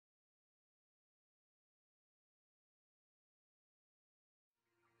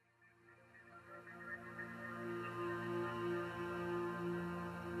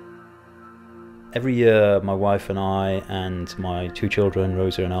Every year, my wife and I and my two children,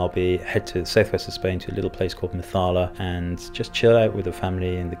 Rosa and Albie, head to the southwest of Spain to a little place called Methala and just chill out with the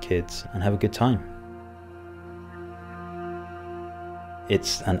family and the kids and have a good time.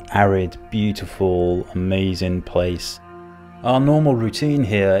 It's an arid, beautiful, amazing place. Our normal routine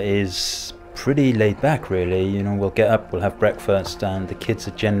here is pretty laid back, really. You know, we'll get up, we'll have breakfast, and the kids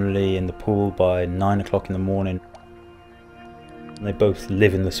are generally in the pool by 9 o'clock in the morning. They both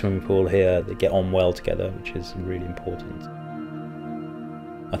live in the swimming pool here. They get on well together, which is really important.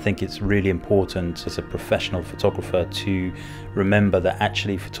 I think it's really important as a professional photographer to remember that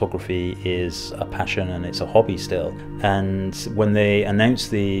actually photography is a passion and it's a hobby still. And when they announced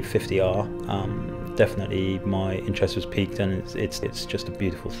the 50R, definitely my interest was piqued, and it's just a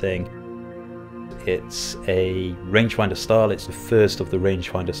beautiful thing. It's a rangefinder style. It's the first of the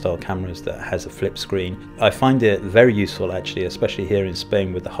rangefinder style cameras that has a flip screen. I find it very useful actually, especially here in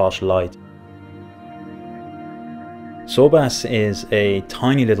Spain with the harsh light. Sorbas is a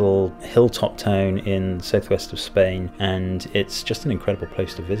tiny little hilltop town in the southwest of Spain, and it's just an incredible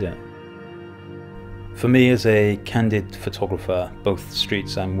place to visit. For me as a candid photographer, both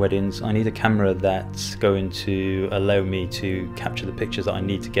streets and weddings, I need a camera that's going to allow me to capture the pictures that I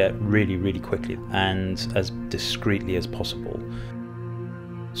need to get really, really quickly and as discreetly as possible.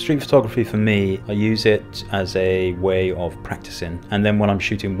 Street photography for me, I use it as a way of practicing, and then when I'm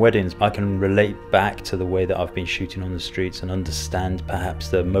shooting weddings I can relate back to the way that I've been shooting on the streets and understand perhaps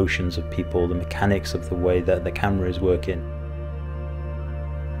the emotions of people, the mechanics of the way that the camera is working.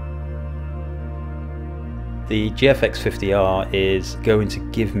 The GFX 50R is going to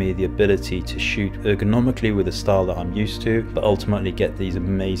give me the ability to shoot ergonomically with a style that I'm used to, but ultimately get these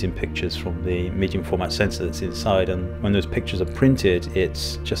amazing pictures from the medium format sensor that's inside. And when those pictures are printed,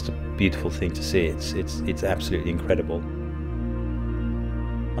 it's just a beautiful thing to see. It's absolutely incredible.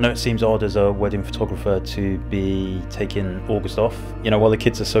 I know it seems odd as a wedding photographer to be taking August off. You know, while the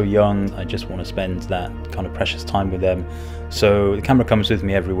kids are so young, I just want to spend that kind of precious time with them. So the camera comes with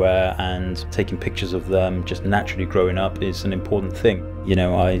me everywhere, and taking pictures of them just naturally growing up is an important thing. You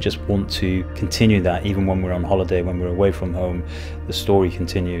know, I just want to continue that even when we're on holiday, when we're away from home. The story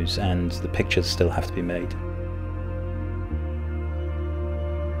continues and the pictures still have to be made.